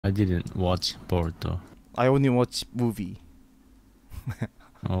I didn't watch Boruto. I only watch movie.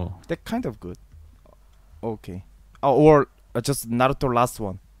 Oh. That kind of good. Okay. Or just Naruto last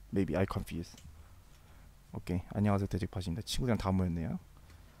one. Maybe I confused. 오케이. 안녕하세요, 대잭팟입니다. 친구들이랑 다 모였네요.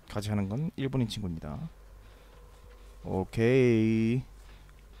 같이 하는 건 일본인 친구입니다. 오케이.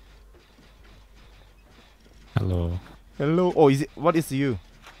 Hello. Hello. Oh, is it? What is you?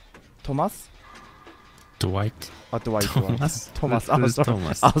 Thomas? Dwight. Dwight. Thomas. Thomas. Who's sorry.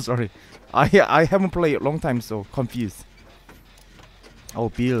 Thomas? Sorry. I haven't played a long time, so confused. Oh,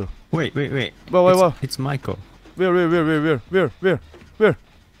 Bill. Wait. Wait. It's Michael. Where? There. Where?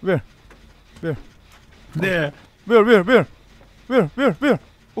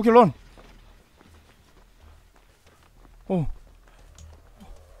 Okay, run. Oh,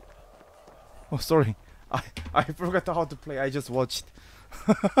 sorry. I forgot how to play. I just watched.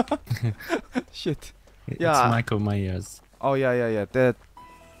 Shit. It's Yeah. Michael Myers. Oh yeah. That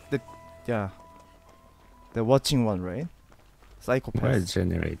yeah. The watching one, right? Psychopath. Where is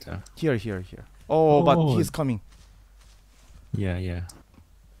generator? Here. Oh, but Oh. he's coming. Yeah.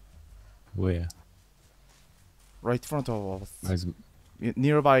 Where? Right in front of us. Where's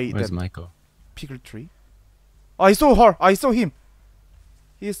Nearby the Michael? pickle tree. I saw her. I saw him.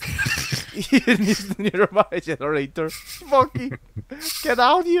 He's nearby generator. Fucking get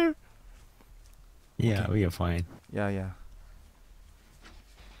out here. Yeah, Okay. we are fine. Yeah.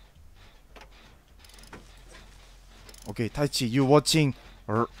 Okay, Taichi, you watching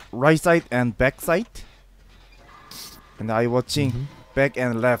right side and back side, and I watching back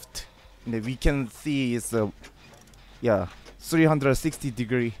and left. And we can see it's 360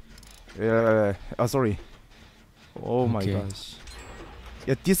 degree. Sorry. Oh my Okay. gosh.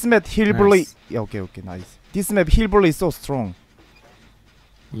 Yeah, this map hillbilly. Nice. Yeah, okay, nice. This map hillbilly is so strong.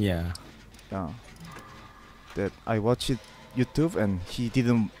 Yeah. Yeah. That I watched YouTube and he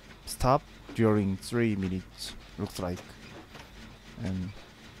didn't stop during 3 minutes. Looks like. And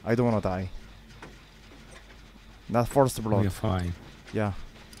I don't wanna die. Not first We blood. are fine. Yeah.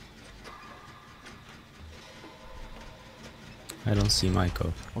 I don't see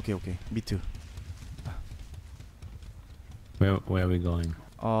Michael. Okay. Me too. Where are we going?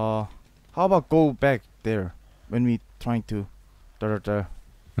 How about go back there when we trying to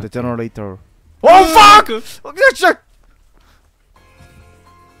the generator. Oh fuck!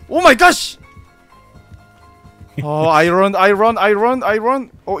 Oh my gosh! Oh, I run.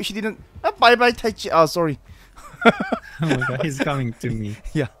 Oh, he didn't. Bye, Taichi. Sorry. Oh my god, he's coming to me.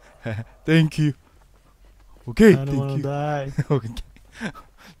 Yeah. Thank you. Okay. I don't wanna die. Okay.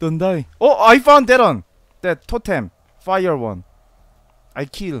 Don't die. Oh, I found that one. That totem. Fire one. I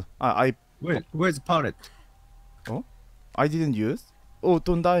kill. Where's Pallet? I didn't use. Oh,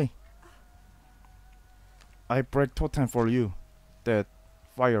 don't die. I break totem for you. That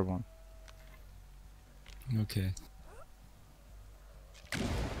fire one. Okay.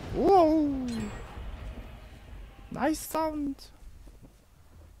 Whoa! Nice sound.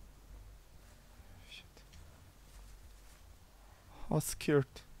 Shit. Oh, scared.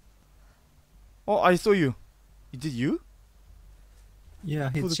 Oh, I saw you. Is it you? Yeah,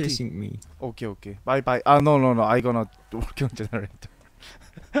 he's Who's the chasing me. Okay. Bye. No. I gonna work on generator.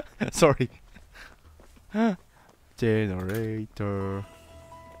 Sorry. Generator.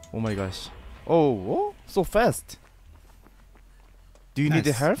 Oh my gosh. Oh, so fast. Do you need the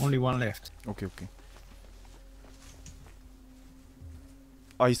Nice, help? Only one left. Okay.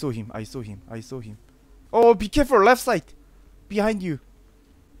 I saw him. Oh, be careful, left side. Behind you.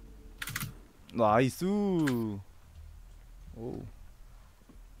 Nice. Oh,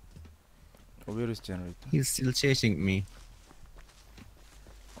 where is generator? He's still chasing me.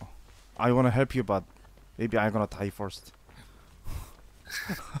 I wanna help you, but maybe I'm gonna die first.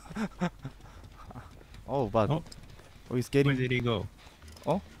 But he's Where getting. did he go?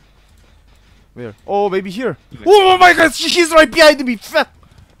 Where? Oh, maybe here. Oh my god, he's right behind me. Fuck.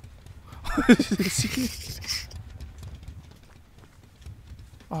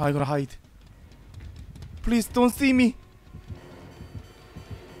 I'm gonna hide. Please don't see me.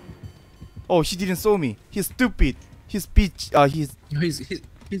 Oh, he didn't saw me. He's stupid. He's bitch.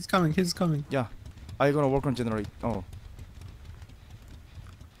 He's coming. Yeah. I'm gonna work on generate. Oh.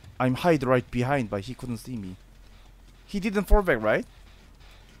 I'm hide right behind, but he couldn't see me. He didn't fall back, right?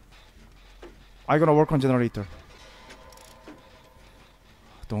 I'm gonna work on generator.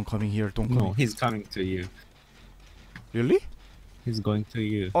 Don't come in here. Don't come. No, he's coming to you. Really? He's going to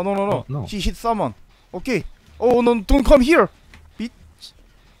you. Oh no. Oh, no. He hit someone. Okay. Oh no! Don't come here, bitch.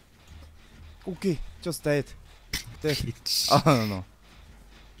 Okay, just dead. No.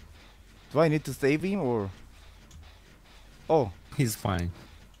 Do I need to save him or? Oh. He's fine.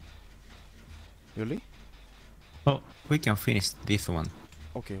 Really? Oh, we can finish this one.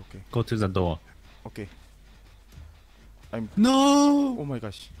 Okay, okay, Go to the door. okay. No! Oh my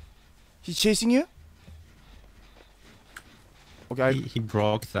gosh. He's chasing you? Okay, He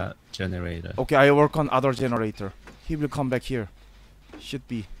broke the generator. okay, I work on other generator. He will come back here. Should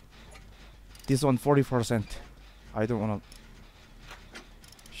be. This one 40%. I don't wanna.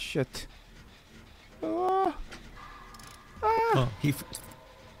 Shit. Ah. Ah. Oh, he's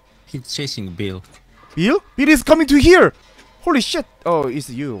chasing Bill. Bill? Bill is coming to here! Holy shit! Oh, it's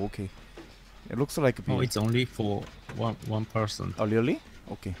you. Okay. It looks like Bill. Oh, it's only for one person. Oh, really?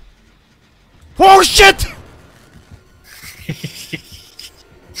 Okay. Oh shit!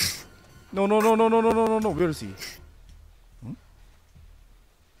 No, no, no, no, no, no, no, no, no. Where is he?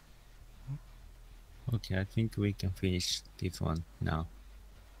 Okay, I think we can finish this one now.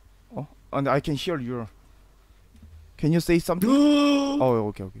 Oh, and I can hear you. Can you say something? No! Oh,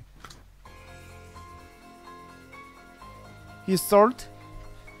 okay, okay. He's sold?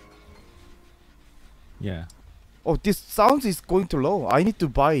 Yeah. Oh, this sound is going too low. I need to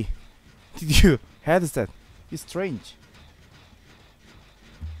buy the headset. It's strange.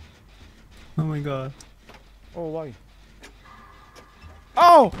 Oh my god. Oh, why?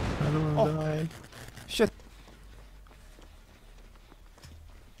 Oh! I don't wanna die. Shit.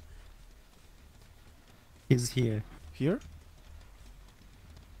 He's here. Here?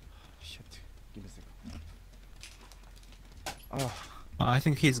 Shit. Give me a second. Oh. I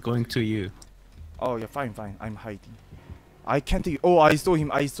think he's going to you. Oh, yeah, fine, fine. I'm hiding. I can't. Oh, I saw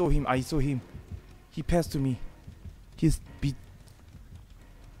him. I saw him. I saw him. He passed to me. He's beat.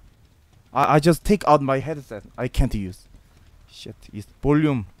 I just take out my headset. I can't use. Shit. It's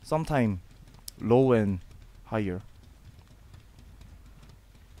volume. Sometime low and higher.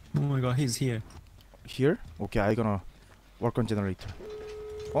 Oh my god, he's here. Here? Okay, I gonna work on generator.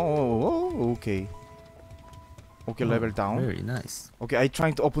 Oh, okay. Okay, level down. Very nice. Okay, I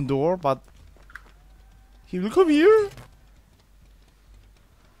trying to open door, but he will come here.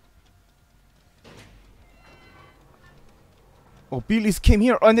 Oh, Bill is came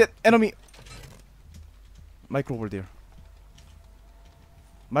here on the enemy. Michael over there.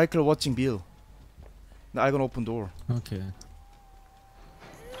 Michael watching Bill. Now I gonna open door. Okay.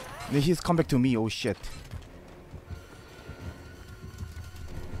 Then he's come back to me. Oh shit.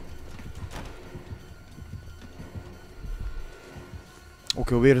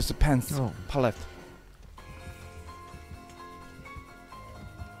 Okay, where is the pants Oh. palette?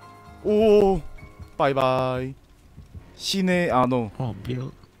 Oh, bye bye. 시내 no. Oh,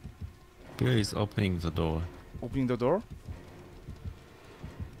 Bill. Bill is opening the door. Opening the door.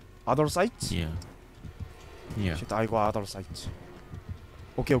 Other sites? Yeah. Yeah. Shit, I go other sites.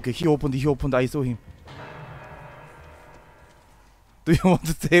 Okay, okay. He opened. He opened. I saw him. Do you want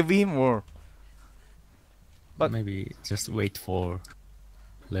to save him or? But- maybe just wait for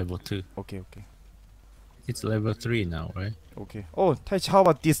level 2. Okay, okay, It's level 3 now, right? okay. Oh, Taichi, how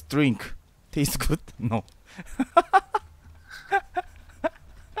about this drink? Tastes good? No.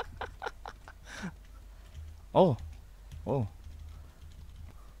 Oh, oh,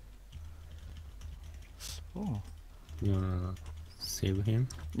 oh. You wanna save him?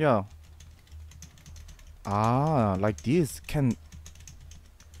 Yeah. Ah, like this can.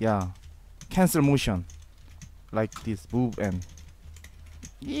 Yeah, cancel motion. Like this, move and.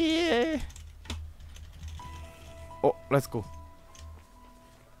 Yeah. Oh, let's go.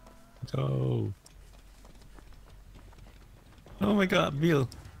 Go. Oh my god, Bill.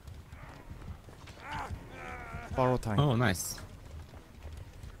 Borrow time. Oh, nice.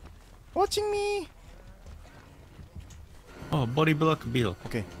 Watching me. Oh, body block Bill.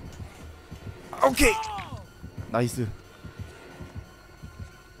 Okay. Okay. Nice.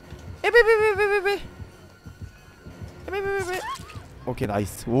 Okay,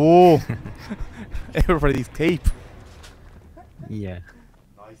 nice. Oh. Everybody escape. Yeah.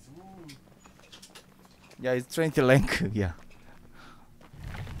 Nice. Yeah, it's trying to link. Yeah.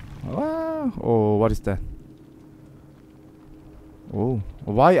 Wow. Oh, what is that? Oh,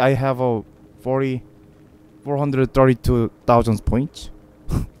 why I have a 432,000 points?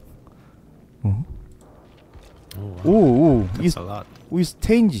 Oh, wow. Ooh, That's it's a lot.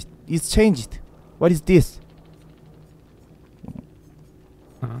 changed. It's changed. What is this?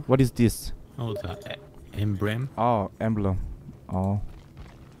 Huh? What is this? Oh, the emblem. Oh, emblem. Oh.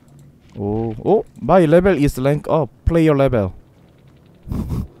 Oh, oh, my level is rank up. Player level.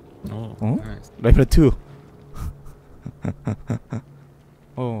 Oh, Huh? nice. Level 2.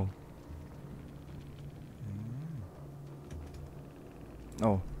 Oh.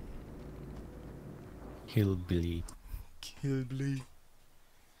 Oh. Hillbilly. Hillbilly.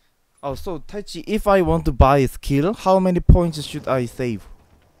 Oh, so Taichi, if I want to buy a skill, how many points should I save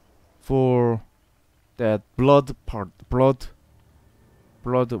for that blood part? Blood.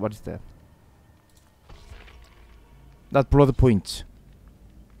 What is that? Not blood point.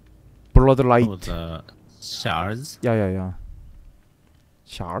 Blood light. Oh, the shards. Yeah.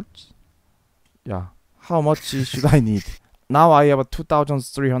 Shards. Yeah. How much should I need? Now I have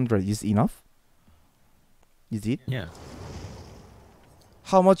 2,300. Is enough? Is it? Yeah.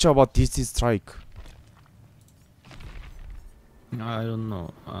 How much about this strike? I don't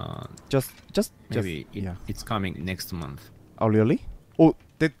know. Just Maybe yeah. it's coming next month. Oh really? Oh,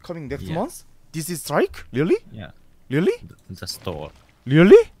 that coming next Yeah. month? This is strike? Really? Yeah. Really? The store.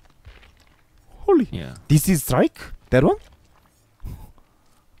 Really? Holy. Yeah. This is strike? That one?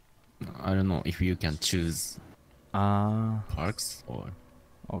 I don't know if you can choose Ah, perks or.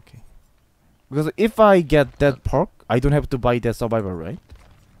 okay. Because if I get that perk, I don't have to buy that survivor, right?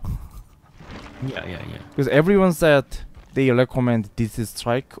 Yeah. Because everyone said they recommend this is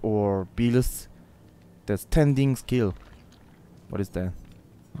strike or Bill's the standing skill. What is that?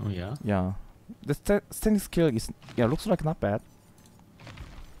 Oh yeah. Yeah. The standing skill is looks like not bad.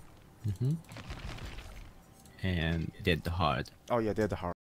 And dead hard. Oh yeah, that's hard.